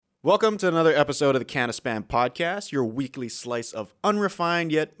Welcome to another episode of the Can of Spam podcast, your weekly slice of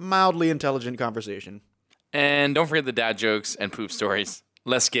unrefined yet mildly intelligent conversation. And don't forget the dad jokes and poop stories.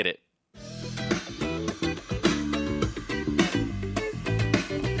 Let's get it.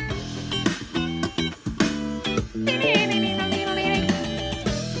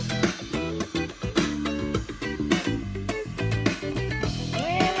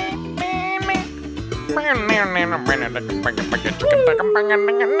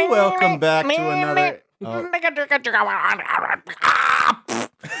 Welcome back to another...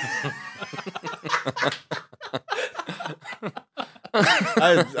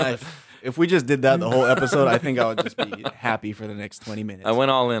 if we just did that the whole episode, I think I would just be happy for the next 20 minutes. I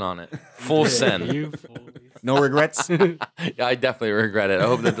went all in on it. Full send. No regrets? Yeah, I definitely regret it. I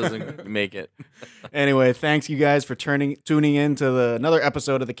hope that doesn't make it. Anyway, thanks you guys for tuning in to another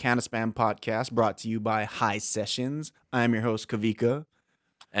episode of the Can of Spam podcast brought to you by High Sessions. I'm your host, Kawika.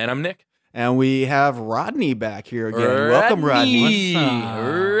 And I'm Nick. And we have Rodney back here again. Welcome, Rodney.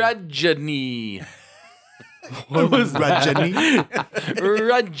 Rodney. What was Rodney?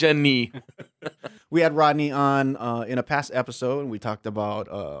 Rodney. We had Rodney on in a past episode, and we talked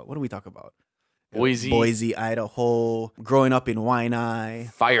about, what did we talk about? Boise, Idaho, growing up in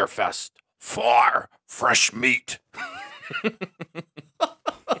Waianae. Firefest. For fresh meat.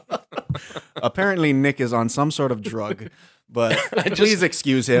 Apparently, Nick is on some sort of drug, but please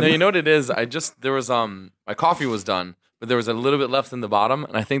excuse him. No, you know what it is? There was my coffee was done, but there was a little bit left in the bottom,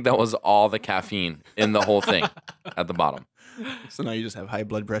 and I think that was all the caffeine in the whole thing at the bottom. So now you just have high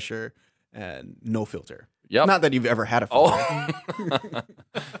blood pressure and no filter. Yep. Not that you've ever had a filter. Oh.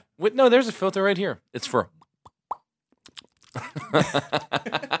 Wait, no, there's a filter right here. It's for...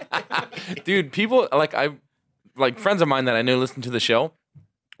 Dude, people like friends of mine that I know listen to the show.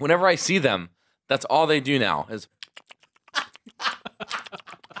 Whenever I see them, that's all they do now is.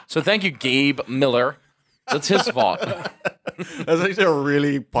 So thank you, Gabe Miller. That's his fault. That's actually a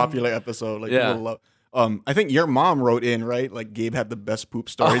really popular episode. Like, yeah. People love. I think your mom wrote in, right? Like Gabe had the best poop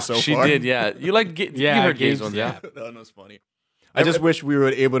story so far. She did, yeah. You heard Gabe's ones, yeah. That was funny. I just wish we were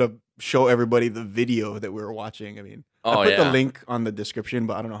able to show everybody the video that we were watching. I mean, I put the link on the description,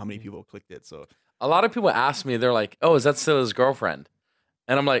 but I don't know how many people clicked it. So a lot of people ask me, they're like, "Oh, is that still his girlfriend?"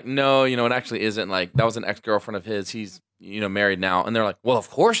 And I'm like, "No, it actually isn't. Like, that was an ex-girlfriend of his. He's, married now." And they're like, "Well, of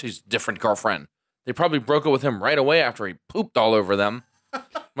course he's a different girlfriend. They probably broke up with him right away after he pooped all over them." I'm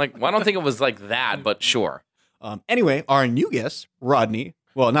like, well, I don't think it was like that, but sure. Anyway, our new guest, Rodney.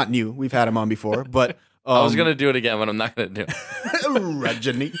 Well, not new. We've had him on before, but I was gonna do it again, but I'm not gonna do it.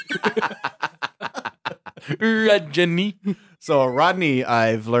 Rodney. Rodney. So Rodney,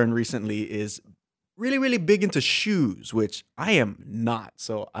 I've learned recently, is really, really big into shoes, which I am not.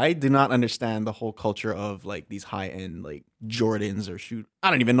 So I do not understand the whole culture of like these high-end like Jordans or shoes.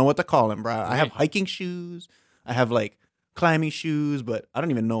 I don't even know what to call them, bro. Right. I have hiking shoes. I have like climbing shoes, but I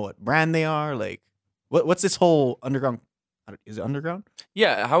don't even know what brand they are. Like, what's this whole underground? Is it underground?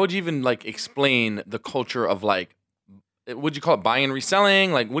 Yeah. How would you even like explain the culture of like, would you call it buying and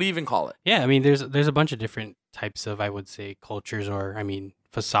reselling? Like, what do you even call it? Yeah, I mean, there's a bunch of different types of, I would say, cultures or,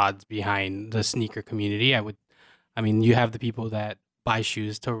 facades behind the sneaker community. You have the people that buy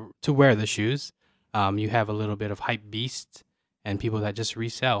shoes to wear the shoes. You have a little bit of hype beasts and people that just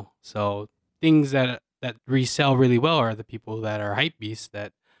resell. So things that resell really well are the people that are hype beasts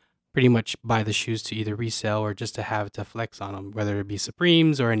that pretty much buy the shoes to either resell or just to have to flex on them, whether it be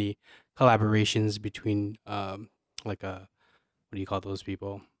Supremes or any collaborations between what do you call those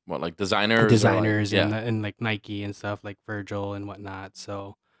people? What, like designers? Designers and like Nike and stuff, like Virgil and whatnot.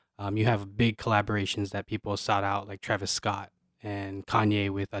 So you have big collaborations that people sought out, like Travis Scott and Kanye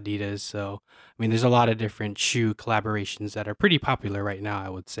with Adidas. So, there's a lot of different shoe collaborations that are pretty popular right now, I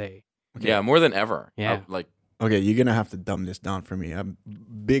would say. Okay. Yeah, more than ever. Yeah. Okay, you're going to have to dumb this down for me. I'm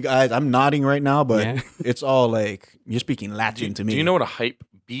big eyes. I'm nodding right now, but it's all like, you're speaking Latin to me. Do you know what a hype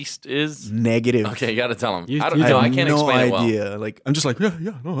beast is? Negative. Okay, you got to tell them. I can't no explain it well. idea. Like, I'm just like,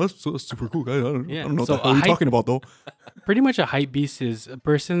 that's super cool. I don't know so what the hell you're talking about, though. Pretty much a hype beast is a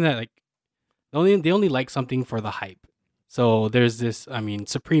person that, like, they only like something for the hype. So there's this,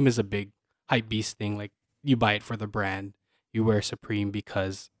 Supreme is a big hype beast thing. Like, you buy it for the brand. You wear Supreme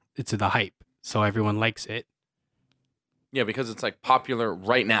because it's the hype. So everyone likes it. Yeah, because it's like popular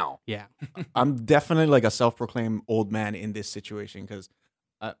right now. Yeah. I'm definitely like a self-proclaimed old man in this situation because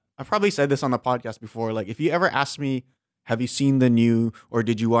I've probably said this on the podcast before. Like, if you ever ask me, have you seen the new, or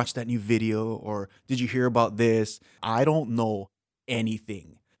did you watch that new video, or did you hear about this? I don't know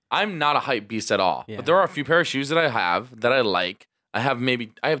anything. I'm not a hype beast at all. Yeah. But there are a few pair of shoes that I have that I like. I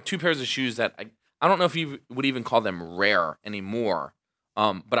have two pairs of shoes that I don't know if you would even call them rare anymore.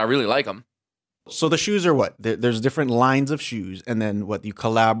 but I really like them. So the shoes are what? There's different lines of shoes, and then what you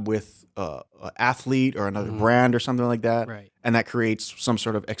collab with an athlete or another brand or something like that, Right. and that creates some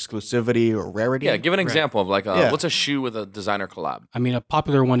sort of exclusivity or rarity. Yeah, give an example of like Yeah. what's a shoe with a designer collab? I mean, a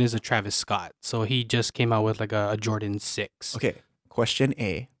popular one is a Travis Scott. So he just came out with like a Jordan 6. Okay. Question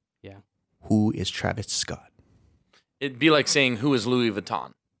A. Yeah. Who is Travis Scott? It'd be like saying who is Louis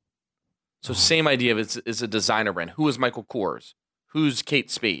Vuitton. So same idea of it's a designer brand. Who is Michael Kors? Who's Kate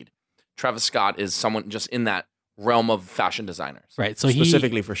Spade? Travis Scott is someone just in that realm of fashion designers. Right. So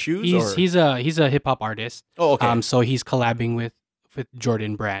Specifically for shoes? he's a hip hop artist. Oh, okay. So he's collabing with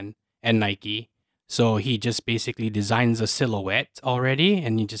Jordan brand and Nike. So he just basically designs a silhouette already,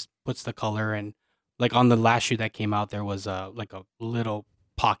 and he just puts the color. And like on the last shoe that came out, there was like a little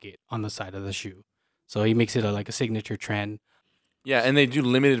pocket on the side of the shoe. So he makes it like a signature trend. Yeah, and they do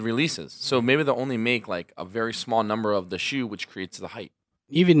limited releases. So maybe they'll only make like a very small number of the shoe, which creates the hype.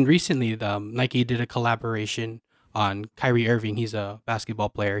 Even recently, Nike did a collaboration on Kyrie Irving. He's a basketball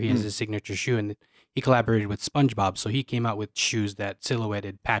player. He has his signature shoe, and he collaborated with SpongeBob. So he came out with shoes that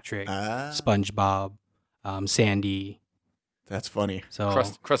silhouetted Patrick, SpongeBob, Sandy. That's funny. So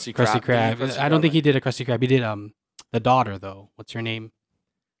Krusty Krab. Krab. I don't think he did a Krusty Krab. He did the daughter though. What's her name?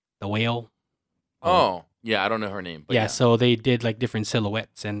 The whale. Oh, yeah, I don't know her name. But Yeah. So they did like different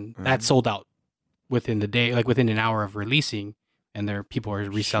silhouettes, and that sold out within the day, like within an hour of releasing. And people are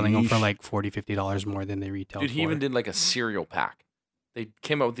reselling them for Sheesh. like $40-$50 more than they retail. Dude, he even did like a cereal pack. They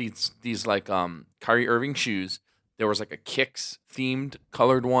came out with these like Kyrie Irving shoes. There was like a Kicks themed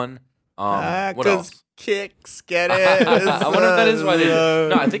colored one. What else? Kicks, get it? I wonder if that is why they did.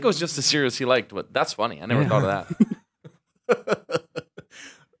 No, I think it was just the cereals he liked, but that's funny. I never thought of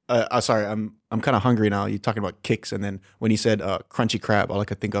that. Sorry, I'm kind of hungry now. You're talking about Kicks, and then when you said Crunchy Crab, all I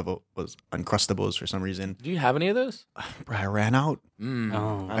could think of was Uncrustables for some reason. Do you have any of those? I ran out.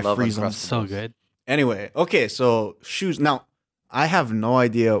 Oh, I love freeze 'em. Uncrustables. so good. Anyway, okay, so shoes. Now, I have no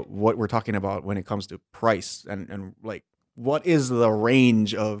idea what we're talking about when it comes to price and like what is the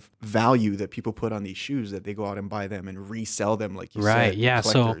range of value that people put on these shoes that they go out and buy them and resell them like you Right, said. yeah,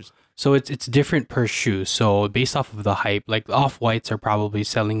 collectors. So it's different per shoe. So based off of the hype, like Off-Whites are probably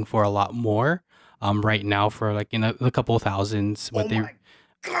selling for a lot more right now for like a couple thousands, but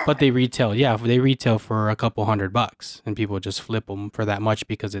they retail for a couple $100, and people just flip them for that much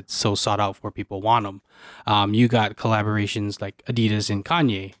because it's so sought out for, people want them. You got collaborations like Adidas and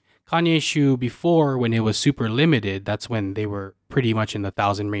Kanye. Kanye's shoe before, when it was super limited, that's when they were pretty much in the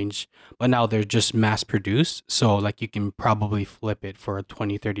 1,000 range, but now they're just mass produced, so like you can probably flip it for a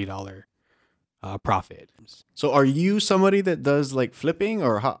 $20-$30 profit. So are you somebody that does like flipping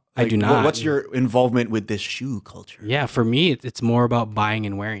or how? I do not. What's your involvement with this shoe culture? Yeah, for me it's more about buying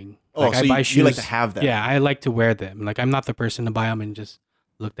and wearing. Oh, Like so I buy you like to have them. Yeah, I like to wear them. Like I'm not the person to buy them and just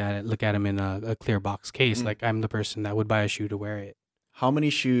look at them in a clear box case. Like I'm the person that would buy a shoe to wear it. How many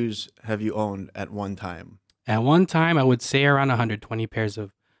shoes have you owned at one time? At one time, I would say around 120 pairs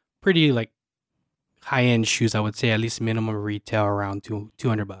of pretty like high-end shoes. I would say at least minimum retail around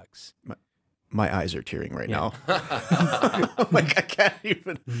 $200. My eyes are tearing right Yeah. now. Like I can't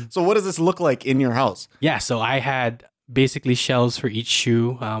even. So what does this look like in your house? Yeah, so I had basically shelves for each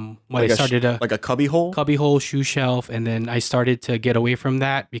shoe. When Like I started like a cubby hole? cubby hole shoe shelf, and then I started to get away from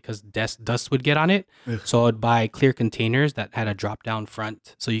that because dust would get on it. Ugh. So I'd buy clear containers that had a drop down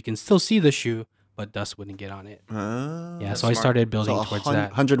front, so you can still see the shoe, but dust wouldn't get on it. Yeah, so I smart. started building So towards that.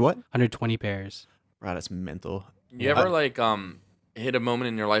 100 what? 120 pairs. Wow, that's mental. You ever like hit a moment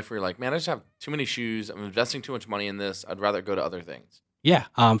in your life where you're like, man, I just have too many shoes. I'm investing too much money in this. I'd rather go to other things. Yeah,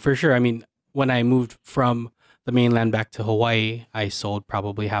 for sure. I mean, when I moved from the mainland back to Hawaii, I sold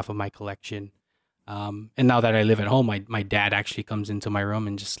probably half of my collection. And now that I live at home, my dad actually comes into my room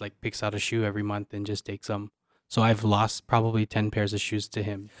and just like picks out a shoe every month and just takes them. So I've lost probably 10 pairs of shoes to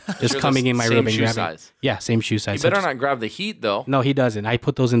him. Just Sure, coming in my same room and shoe grabbing. size. Yeah, same shoe You size. better not grab the heat though. No, he doesn't. I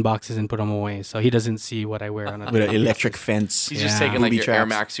put those in boxes and put them away, so he doesn't see what I wear on a With an daily electric basis. fence. He's just Yeah. taking like Booby your Air traps.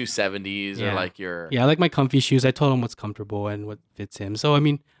 Max 270s or Yeah. like your. Yeah, I like my comfy shoes. I told him what's comfortable and what fits him. So I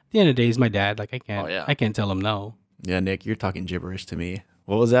mean, at the end of the day, he's my dad. Like I can't tell him no. Yeah, Nick, you're talking gibberish to me.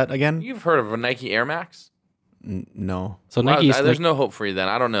 What was that again? You've heard of a Nike Air Max? No. So Well, Nike's there's no hope for you then.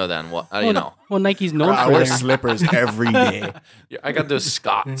 I don't know then. What you know? Well, Nike's known I for wear their slippers every day. Yeah, I got those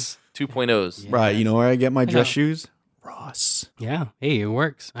Scots 2.0s. Right, you know where I get my dress know. shoes? Ross. Yeah, hey, it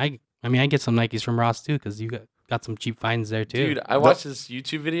works. I mean, I get some Nikes from Ross too because you got some cheap finds there too. Dude, I watched this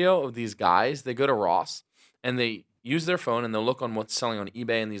YouTube video of these guys. They go to Ross and they use their phone and they'll look on what's selling on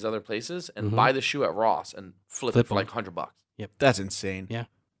eBay and these other places and buy the shoe at Ross and flip it for 'em. like $100. That's insane. Yeah.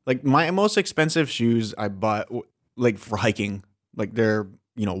 Like my most expensive shoes I bought like for hiking Like they're,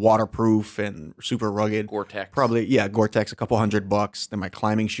 waterproof and super rugged. Gore-Tex. Probably, yeah, Gore-Tex, a couple $100. Then my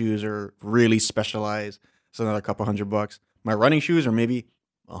climbing shoes are really specialized. So another couple $100. My running shoes are maybe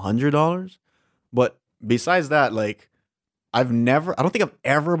 $100. But besides that, like I don't think I've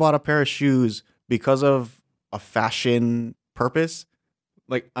ever bought a pair of shoes because of a fashion purpose.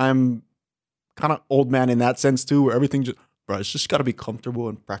 Like I'm kind of old man in that sense too, where everything it's just got to be comfortable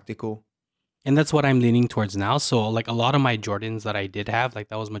and practical. And that's what I'm leaning towards now. So like a lot of my Jordans that I did have, like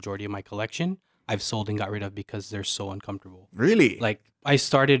that was majority of my collection, I've sold and got rid of because they're so uncomfortable. Really? Like I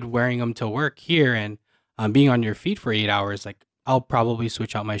started wearing them to work here, and being on your feet for 8 hours, like I'll probably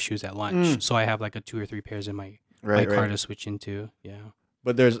switch out my shoes at lunch. So I have like a 2 or 3 pairs in my car to switch into. Yeah.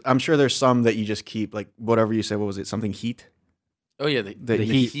 But I'm sure there's some that you just keep, like whatever you said. What was it? Something heat? Oh yeah, the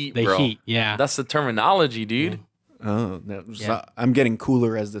heat, bro. The heat, yeah. That's the terminology, dude. Yeah. Oh, I'm getting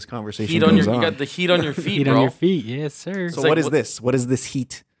cooler as this conversation goes on. You got the heat on your feet, heat bro. on your feet, yes, sir. So what is this? What is this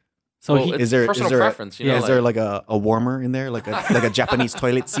heat? So is there preference? Is there like a warmer in there, like a Japanese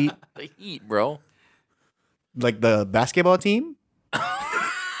toilet seat? The heat, bro. Like the basketball team?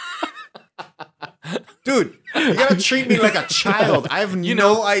 Dude, you gotta treat me like a child. I have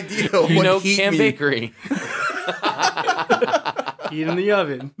no idea what heat Cam means. Bakery. Heat in the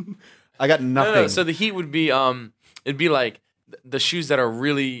oven. I got nothing. No. So the heat would be it'd be like the shoes that are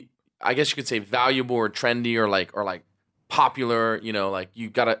really, I guess you could say, valuable or trendy or like popular. Like you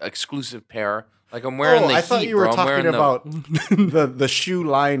got an exclusive pair. Like I'm wearing the heat, I thought you were bro. talking about the shoe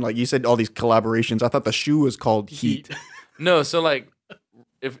line. Like you said, all these collaborations. I thought the shoe was called Heat. No, so like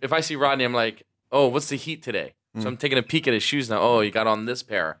if I see Rodney, I'm like, oh, what's the heat today? So I'm taking a peek at his shoes now. Oh, you got on this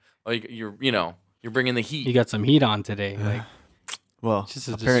pair. Oh, you're bringing the heat. You got some heat on today. Like, well,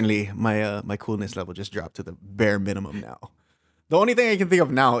 apparently my coolness level just dropped to the bare minimum now. The only thing I can think of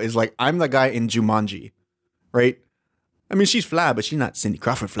now is like I'm the guy in Jumanji, right? I mean, she's fly, but she's not Cindy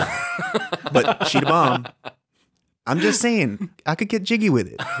Crawford fly. But she the bomb. I'm just saying, I could get jiggy with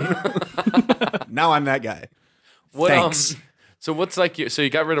it. Now I'm that guy. Thanks. So what's like so you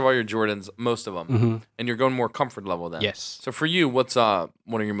got rid of all your Jordans, most of them, and you're going more comfort level then. Yes. So for you, what's one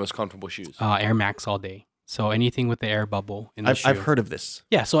of your most comfortable shoes? Air Max all day. So anything with the air bubble in the shoe. I've heard of this.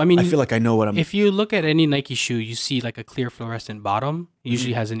 Yeah. So I mean, I feel like I know what I'm. If you look at any Nike shoe, you see like a clear fluorescent bottom. It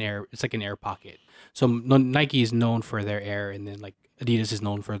usually has an air. It's like an air pocket. So Nike is known for their air, and then like Adidas is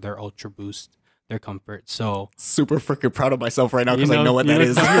known for their Ultra Boost, their comfort. So super freaking proud of myself right now because I know what that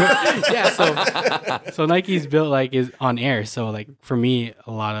is. Yeah. So Nike's built like is on air. So like for me,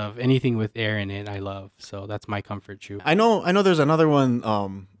 a lot of anything with air in it, I love. So that's my comfort shoe. I know. There's another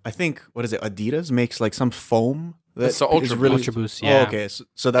one. I think what is it? Adidas makes like some foam. That's the Ultra Boost. Yeah. Oh, okay.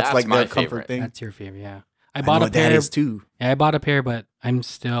 So that's like their comfort thing. That's your favorite. Yeah. I bought a pair. That is too. Yeah, I bought a pair, but I'm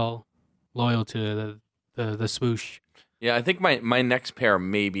still loyal to the swoosh. Yeah, I think my next pair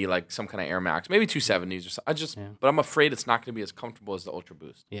may be like some kind of Air Max, maybe 270s or something. But I'm afraid it's not going to be as comfortable as the Ultra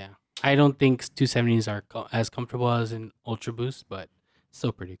Boost. Yeah, I don't think 270s are as comfortable as an Ultra Boost, but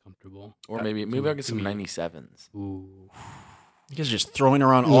still pretty comfortable. Or maybe I'll get some 97s. Ooh, you guys are just throwing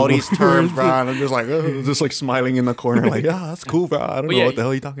around all these terms, bro. And I'm just like smiling in the corner, like, yeah, that's cool, bro. I don't know what the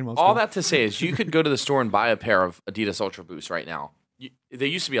hell you're talking about. All that to say is, you could go to the store and buy a pair of Adidas Ultra Boost right now. They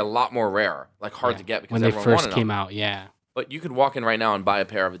used to be a lot more rare, like hard to get because when they everyone first wanted came them. out. Yeah, but you could walk in right now and buy a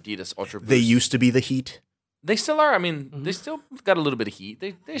pair of Adidas Ultra Boost. They used to be the Heat. They still are. I mean, they still got a little bit of heat.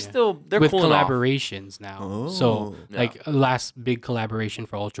 They're with cooling collaborations off. now. Oh. So Yeah. like last big collaboration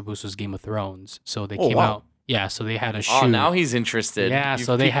for Ultra Boost was Game of Thrones. So they came out. Yeah, so they had a shoe. Oh, now he's interested. Yeah, You've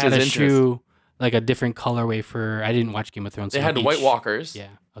so they piqued had a his interest. shoe like a different colorway for. I didn't watch Game of Thrones. They so had the White Walkers. Yeah.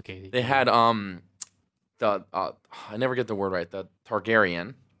 Okay. They had the I never get the word right. The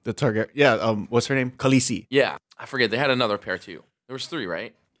Targaryen. The Target. Yeah. What's her name? Khaleesi. Yeah, I forget. They had another pair too. There was 3,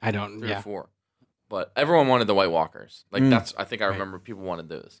 right? I don't. 3 Yeah. or 4. But everyone wanted the White Walkers. Like that's. I think I remember people wanted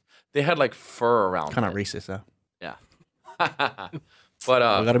those. They had like fur around. Kind of it. racist, huh? Yeah. But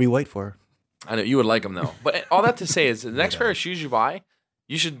I gotta be white for her. I know you would like them though. But all that to say is, the next pair of shoes you buy,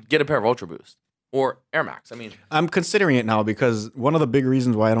 you should get a pair of Ultra Boost or Air Max. I mean, I'm considering it now because one of the big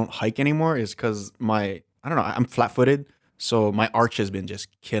reasons why I don't hike anymore is because I'm flat-footed, so my arch has been just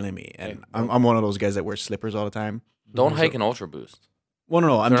killing me, and I'm one of those guys that wears slippers all the time. don't hike an Ultra Boost. Well,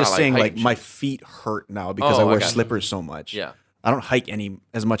 no, I'm They're just not like saying like hiking my shoes. feet hurt now because I Oh, wear okay. slippers so much. Yeah. I don't hike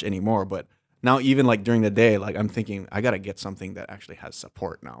as much anymore, but now even like during the day, like I'm thinking I gotta get something that actually has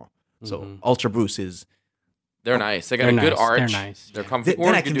support now. So Ultra Boost is. They're nice. They got They're a good nice. arch. They're nice. They're comfortable.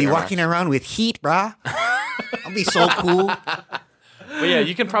 Then I can be walking around with heat, brah. I'll be so cool. But yeah,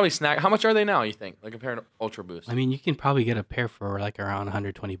 you can probably snack. How much are they now? You think, like a pair of Ultra Boost? I mean, you can probably get a pair for like around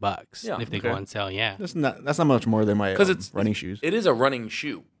 $120 Yeah, if they okay. go on sale. Yeah, That's not much more than my 'Cause it's running shoes. It is a running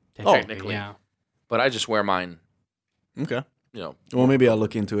shoe, technically, yeah. but I just wear mine. Okay. You know, Well, maybe I'll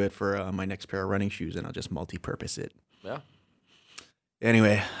look into it for my next pair of running shoes, and I'll just multi-purpose it. yeah.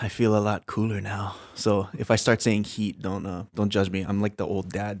 Anyway, I feel a lot cooler now. So if I start saying heat, don't judge me. I'm like the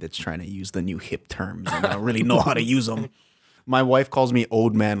old dad that's trying to use the new hip terms, and I don't really know how to use them. My wife calls me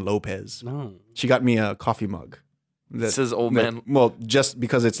Old Man Lopez. No, She got me a coffee mug. This is Old Man. Well, just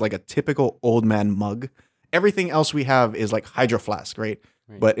because it's like a typical old man mug. Everything else we have is like Hydro Flask, right?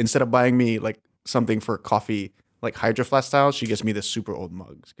 But instead of buying me like something for coffee, like Hydro Flask style, she gets me the super old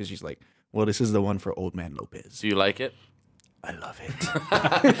mugs because she's like, well, this is the one for Old Man Lopez. Do you like it? I love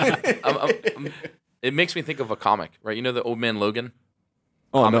it. It makes me think of a comic, right? You know the Old Man Logan?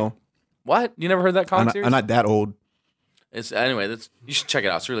 Oh, Comic. no. What? You never heard that comic series? I'm not that old. It's anyway. You should check it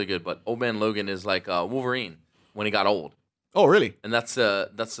out. It's really good. But Old Man Logan is like Wolverine when he got old, Oh, really? and that's the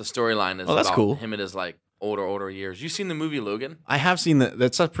storyline. Is Oh, that's about cool. him in his like older years. You seen the movie Logan? I have seen that.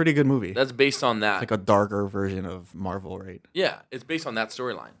 That's a pretty good movie. That's based on that. Like a darker version of Marvel, right? Yeah, it's based on that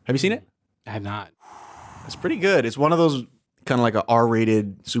storyline. Have you seen it? I have not. It's pretty good. It's one of those kind of like a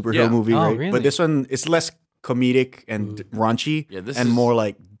R-rated superhero Yeah. movie, Oh, right? really? But this one, it's less comedic and raunchy, Yeah, this and is- more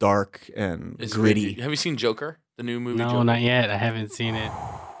like dark and It's gritty. Have you seen Joker? The new movie? No, Joker? not yet. I haven't seen it.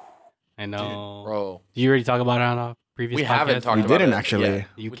 I know. Bro. Did you already talk about it on a previous We podcast? haven't talked We about didn't it actually. yet,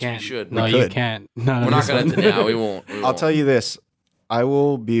 You which can't. We should. No, We you could. can't. No, We're not going to. Yeah, we won't. I'll tell you this: I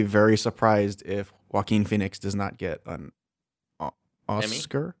will be very surprised if Joaquin Phoenix does not get an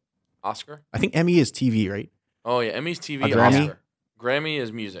Oscar. Oscar? I think Emmy is TV, right? Oh yeah, Emmy's TV. A Grammy? Oscar. Grammy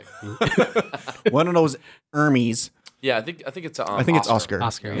is music. One of those Emmys. Yeah, I think it's. I think it's Oscar.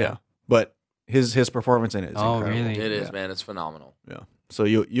 Oscar, yeah. But his performance in it is Oh, incredible. really? It is, Yeah. man. It's phenomenal. Yeah. So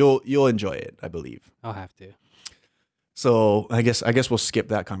you'll enjoy it, I believe. I'll have to. So I guess we'll skip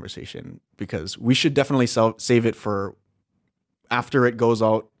that conversation because we should definitely save it for after it goes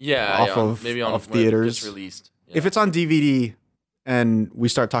out. Yeah, Off yeah, of- maybe on off when it theaters. gets released. Yeah. If it's on DVD and we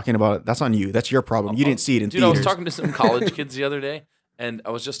start talking about it, that's on you. That's your problem. You didn't see it in Dude, theaters. I was talking to some college kids the other day, and I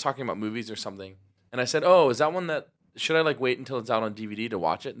was just talking about movies or something, and I said, "Oh, is that one that should I like wait until it's out on DVD to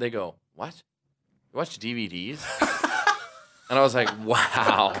watch it?" And they go, "What? You watch DVDs?" And I was like,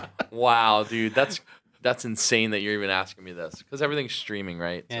 "Wow, dude, that's insane that you're even asking me this because everything's streaming,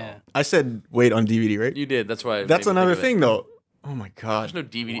 right?" Yeah. I said wait on DVD, right? You did. That's why. it That's made me another think of it. thing, though. Oh my gosh. There's no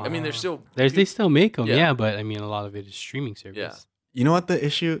DVD. I mean, there's still. They still make them, Yeah. yeah. But I mean, a lot of it is streaming service. Yeah. You know what the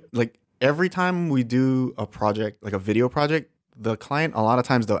issue? Like every time we do a project, like a video project, the client a lot of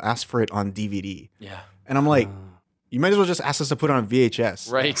times they'll ask for it on DVD, Yeah. and I'm like, you might as well just ask us to put it on VHS,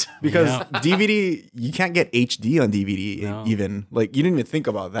 Right. Because Yeah. DVD, you can't get HD on DVD No. even. Like you didn't even think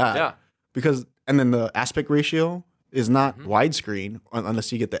about that. Yeah. Because and then the aspect ratio is not widescreen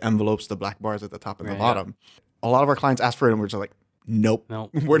unless you get the envelopes, the black bars at the top and the Right. bottom. A lot of our clients ask for it, and we're just like, nope.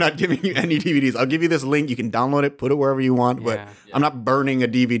 Nope. We're not giving you any DVDs. I'll give you this link. You can download it, put it wherever you want, but Yeah. I'm not burning a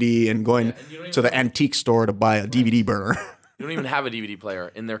DVD and going and you don't to the antique store to buy a DVD burner. You don't even have a DVD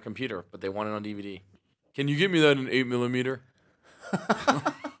player in their computer, but they want it on DVD. Can you get me that in 8mm?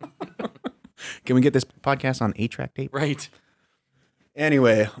 Can we get this podcast on 8-track tape? Right.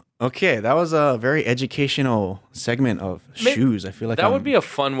 Anyway, okay, that was a very educational segment of shoes. I feel like That would be a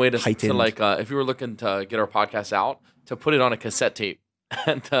fun way to heightened. like if you were looking to get our podcast out, to put it on a cassette tape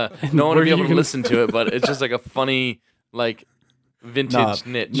and no one would Where be you able to gonna- listen to it, but it's just like a funny like vintage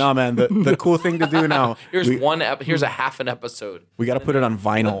niche. Nah, man. The cool thing to do now. Here's we, here's a half an episode. we got to put it on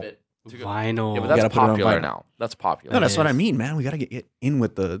vinyl. Bit to go- Vinyl. Yeah, but gotta that's put it on popular vinyl. now. That's popular. No, that's what I is. mean, man. We got to get in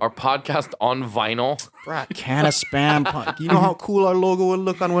with the Our podcast on vinyl. can of spam. You know how cool our logo would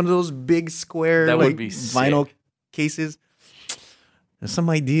look on one of those big square That would like, be vinyl sick. cases. There's some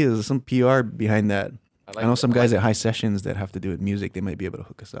ideas, some PR behind that. I know some guys at High Sessions that have to do with music. They might be able to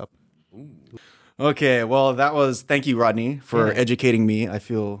hook us up. Okay, well, thank you, Rodney, for Yeah. educating me. I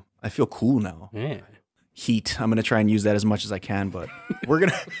feel cool now. Yeah. Heat. I'm gonna try and use that as much as I can, but we're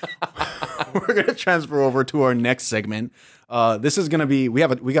gonna transfer over to our next segment. This is gonna be we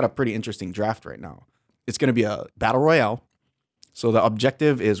got a pretty interesting draft right now. It's gonna be a battle royale. So the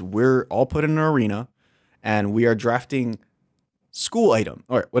objective is we're all put in an arena, and we are drafting school item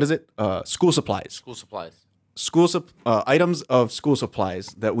or what is it? School supplies. School supplies. Items of school supplies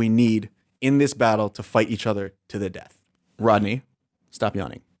that we need in this battle to fight each other to the death. Rodney, stop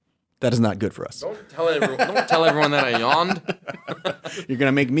yawning. That is not good for us. Don't tell everyone that I yawned. You're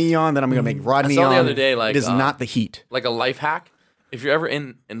gonna make me yawn, then I'm gonna make Rodney I saw yawn. the other day, like, it is not the heat. Like a life hack. If you're ever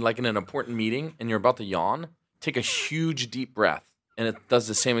in an important meeting and you're about to yawn, take a huge deep breath and it does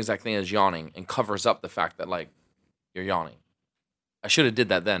the same exact thing as yawning and covers up the fact that like you're yawning. I should have did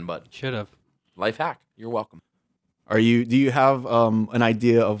that then, but Should have. life hack. You're welcome. Do you have an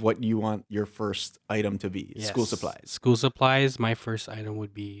idea of what you want your first item to be? Yes. School supplies. School supplies. My first item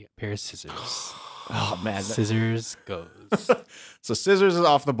would be a pair of scissors. Oh man. Scissors goes. So scissors is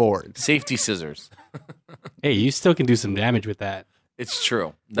off the board. Safety scissors. Hey, you still can do some damage with that. It's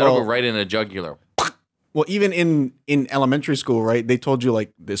true. That'll Well- go right in a jugular. Well, even in elementary school, right? They told you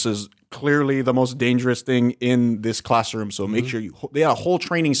like this is clearly the most dangerous thing in this classroom. So make sure you. They had a whole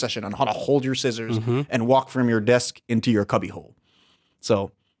training session on how to hold your scissors and walk from your desk into your cubbyhole.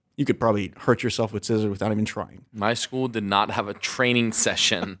 So you could probably hurt yourself with scissors without even trying. My school did not have a training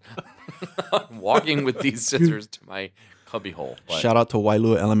session on walking with these scissors to my cubbyhole. But, Shout out to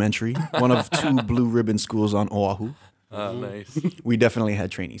Wailua Elementary, one of 2 blue ribbon schools on Oahu. nice. We definitely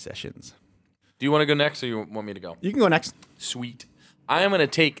had training sessions. Do you want to go next or you want me to go? You can go next. Sweet. I am going to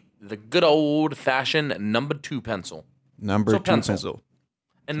take the good old fashioned number 2 pencil. Number So 2 pencil. pencil.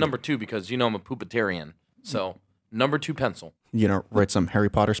 And number 2 because I'm a Poopitarian. So number 2 pencil. You know, write some Harry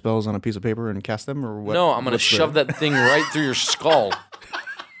Potter spells on a piece of paper and cast them, or what? No, I'm going to shove that thing right through your skull.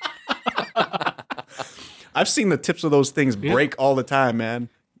 I've seen the tips of those things break all the time, man.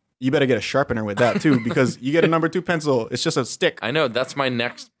 You better get a sharpener with that too, because you get a number 2 pencil. It's just a stick. I know. That's my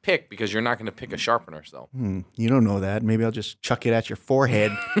next pick because you're not going to pick a sharpener. So You don't know that. Maybe I'll just chuck it at your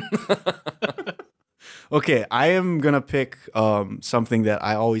forehead. Okay, I am gonna pick something that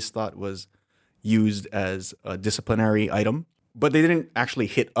I always thought was used as a disciplinary item, but they didn't actually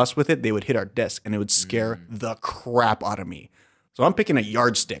hit us with it. They would hit our desk, and it would scare the crap out of me. So I'm picking a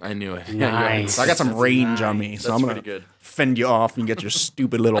yardstick. I knew it. Nice. So I got some range on me. So That's I'm gonna pretty good. fend you off and get your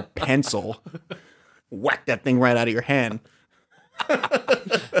stupid little pencil. Whack that thing right out of your hand.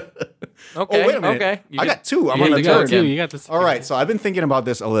 Okay. Oh, wait a minute. Okay. I got 2. I'm Yeah, on the you got turn. two. You got this. All right, so I've been thinking about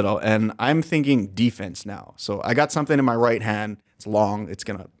this a little, and I'm thinking defense now. So I got something in my right hand. It's long. It's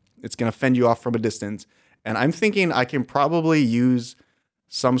gonna fend you off from a distance, and I'm thinking I can probably use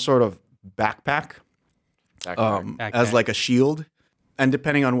some sort of backpack as Backpack. like a shield, and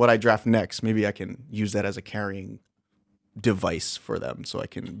depending on what I draft next, maybe I can use that as a carrying device for them, so I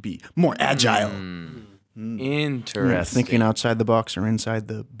can be more agile. Interesting. Thinking outside the box or inside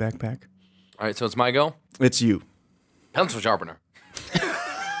the backpack. All right. So it's my go. It's you. Pencil sharpener.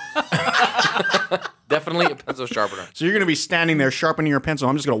 Definitely a pencil sharpener. So you're gonna be standing there sharpening your pencil.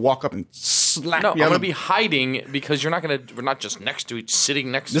 I'm just gonna walk up and slap No, I'm you. gonna be hiding because we're not just next to each,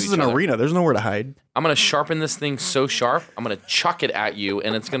 sitting next This to is each an other. arena. There's nowhere to hide. I'm gonna sharpen this thing so sharp. I'm gonna chuck it at you,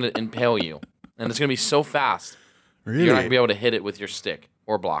 and it's gonna impale you, and it's gonna be so fast. Really? You're not gonna be able to hit it with your stick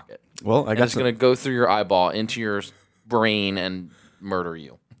or block it. Well, I And got it's gonna go through your eyeball into your brain and murder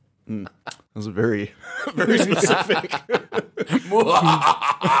you. That was very, very specific.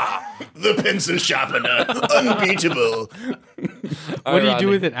 The pencil sharpener, unbeatable. What do you do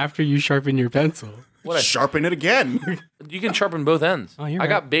with it after you sharpen your pencil? What a Sharpen it again. You can sharpen both ends. Oh, you're I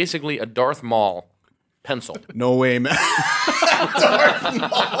got right. basically a Darth Maul pencil. No way, man. Darth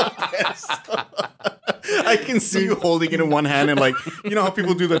Maul pencil. I can see you holding it in one hand and like, you know how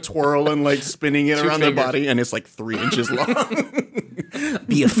people do the twirl and like spinning it 2 around their fingers. body and it's like 3 inches long.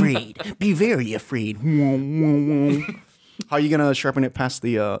 Be afraid. Be very afraid. How are you gonna sharpen it past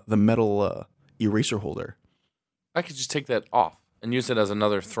the metal eraser holder? I could just take that off and use it as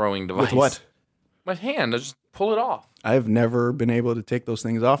another throwing device. With what? My hand. I just pull it off. I've never been able to take those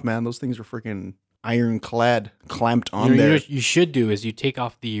things off, man. Those things are freaking ironclad, clamped on You know, there. what you should do is you take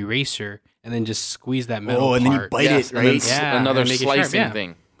off the eraser and then just squeeze that metal Oh, and then you part. bite Yes, it, and then right? Yeah, another and make it sharp, slicing yeah.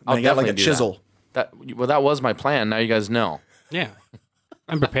 thing. I got like a definitely do chisel. That. That was my plan. Now you guys know. Yeah.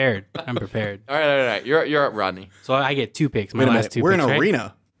 I'm prepared. I'm prepared. All right. You're up, Rodney. So I get 2 picks. My Wait a last minute. 2 We're in picks, an right?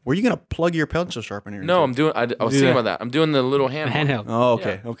 arena. Where are you gonna plug your pencil sharpener? No, into? I was Do thinking that. about that. I'm doing the little hand. one. Handheld. Oh,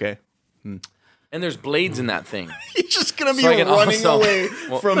 okay, okay. And there's blades in that thing. He's just gonna be So I can running also- away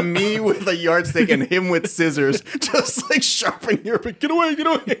Well- from me with a yardstick and him with scissors, just like sharpening your. Get away! Get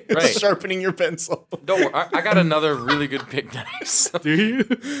away! Right. Sharpening your pencil. Don't worry. I got another really good pick next. Do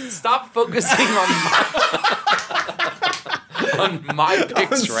you? Stop focusing on my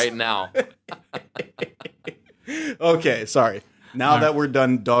picks right now. Okay, sorry. Now that we're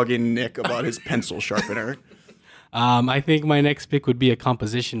done dogging Nick about his pencil sharpener. I think my next pick would be a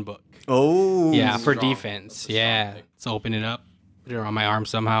composition book. Oh, Yeah, for strong. defense. Yeah. So open it up, put it on my arm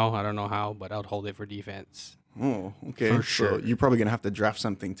somehow. I don't know how, but I'll hold it for defense. Oh, okay. For So sure. you're probably gonna have to draft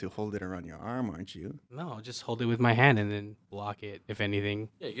something to hold it around your arm, aren't you? No, just hold it with my hand and then block it, if anything.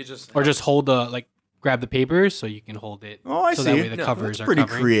 Yeah, you could just. Or just hold grab the papers so you can hold it. Oh, I so see. that way the Yeah, covers That's are pretty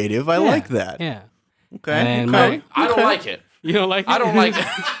covering. creative. I Yeah, like that. Yeah. Okay. And okay. my- I don't like it. You don't like it? I don't like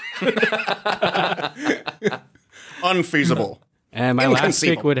it. Unfeasible. And my last pick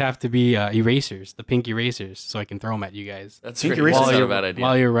Inconceivable. would have to be erasers, the pink erasers, so I can throw them at you guys That's Pink really erasers not are a bad idea.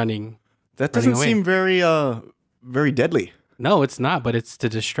 while you're running. That doesn't away. seem very deadly. No, it's not, but it's to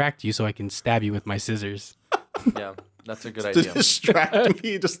distract you so I can stab you with my scissors. Yeah, that's a good To idea. distract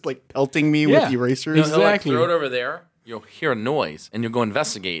me, just like pelting me Yeah. with erasers. He'll like Exactly. throw it over there. You'll hear a noise, and you'll go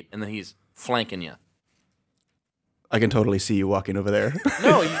investigate, and then he's flanking you. I can totally see you walking over there.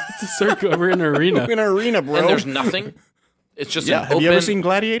 No, It's a circle. We're in an arena. in an arena, bro. and there's nothing. It's just yeah. an Have open. you ever seen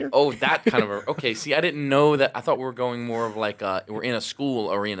Gladiator? Oh, that kind of a. Okay, see, I didn't know that. I thought we were going more of like we're in a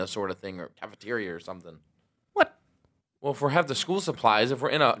school arena sort of thing or cafeteria or something. What? Well, if we have the school supplies, if we're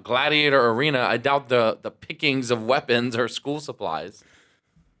in a gladiator arena, I doubt the pickings of weapons are school supplies.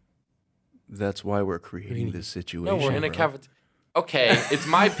 That's why we're creating this situation. No, we're in a bro. cafeteria. Okay, it's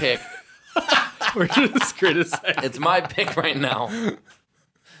my pick. We're just criticizing. It's my pick right now.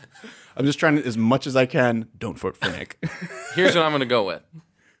 I'm just trying to, as much as I can, don't vote for Nick. Here's what I'm going to go with.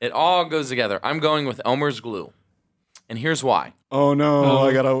 It all goes together. I'm going with Elmer's glue. And here's why. Oh no,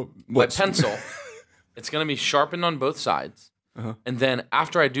 I gotta. My pencil, it's going to be sharpened on both sides. And then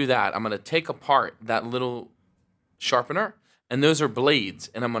after I do that, I'm going to take apart that little sharpener. And those are blades.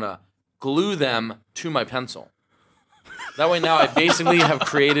 And I'm going to glue them to my pencil. That way now I basically have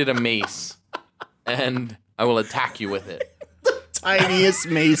created a mace. And I will attack you with it. Tiniest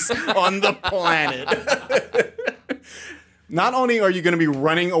mace on the planet. Not only are you going to be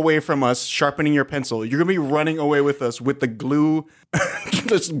running away from us, sharpening your pencil, you're going to be running away with us with the glue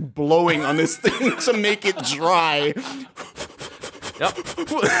just blowing on this thing to make it dry. Yep.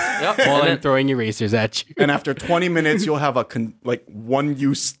 While And I'm then- throwing erasers at you. And after 20 minutes, you'll have a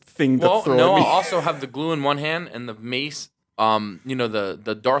one-use thing to Well, throw no, at me. I'll also have the glue in one hand and the mace,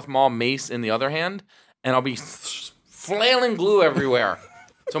 the Darth Maul mace in the other hand, and I'll be flailing glue everywhere,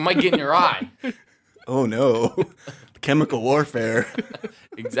 so it might get in your eye. Oh no, chemical warfare.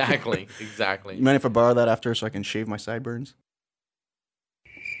 Exactly. You mind if I borrow that after so I can shave my sideburns?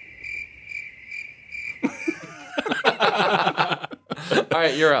 All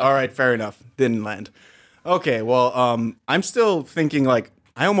right, you're up. All right, fair enough. Didn't land. Okay, well, I'm still thinking like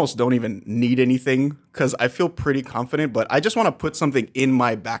I almost don't even need anything because I feel pretty confident, but I just want to put something in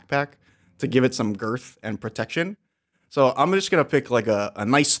my backpack to give it some girth and protection. So I'm just gonna pick like a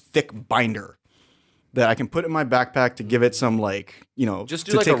nice thick binder that I can put in my backpack to give it some Just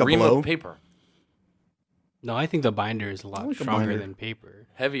do to like take a ream blow. of paper. No, I think the binder is a lot like a stronger binder. than paper.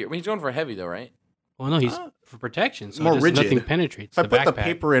 Heavier. I mean, he's going for heavy though, right? Well, no, he's for protection, so more just rigid. nothing penetrates If I the put backpack. the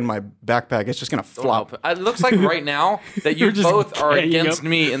paper in my backpack, it's just gonna Don't flop. help. It looks like right now that you You're just both are ganging against up.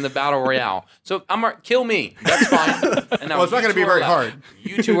 me in the battle royale. So kill me. That's fine. And now Well, it's not you gonna be two are very left. hard.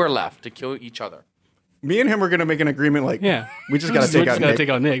 You two are left to kill each other. Me and him are gonna make an agreement like, Yeah. we just gotta We're take just out gotta Nick take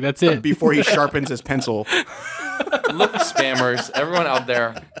out Nick. That's it. before he sharpens his pencil. Look, spammers, everyone out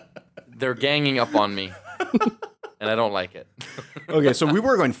there, they're ganging up on me. And I don't like it. Okay, so we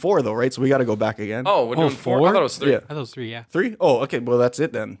were going 4 though, right? So we got to go back again. Oh, we're doing 4? I 4? thought it was 3. Yeah. I thought it was 3, yeah. 3? Oh, okay. Well, that's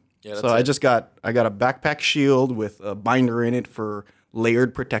it then. Yeah, so that's it. I got a backpack shield with a binder in it for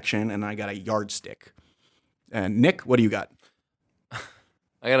layered protection, and I got a yardstick. And Nick, what do you got?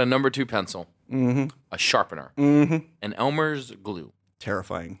 I got a number 2 pencil, a sharpener, and Elmer's glue.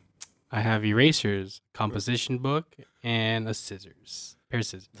 Terrifying. I have erasers, composition book, and a scissors. Pair of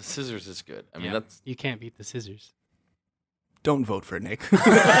scissors. The scissors is good. I mean, Yeah. that's You can't beat the scissors. Don't vote for Nick.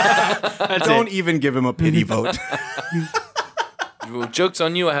 That's Don't it. even give him a pity vote. well, joke's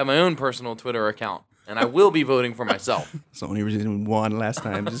on you. I have my own personal Twitter account, and I will be voting for myself. It's the only reason we won last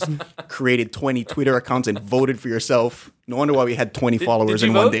time. Just created 20 Twitter accounts and voted for yourself. No wonder why we had 20 followers did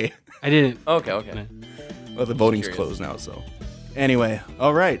you in one vote? day. I didn't. Okay. Well, the voting's Curious. closed now, so. Anyway,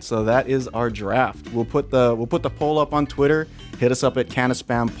 all right. So that is our draft. We'll put the poll up on Twitter. Hit us up at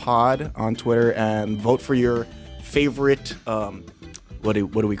Canaspam Pod on Twitter and vote for your favorite. What do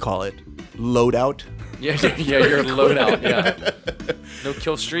we call it? Loadout. Yeah, your loadout. Yeah. No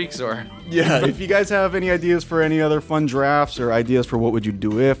kill streaks or. Yeah. If you guys have any ideas for any other fun drafts or ideas for what would you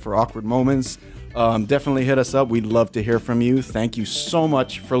do if or awkward moments, definitely hit us up. We'd love to hear from you. Thank you so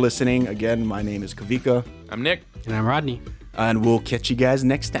much for listening. Again, my name is Kawika, I'm Nick. And I'm Rodney. and we'll catch you guys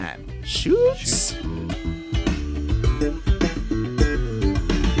next time. Shoots.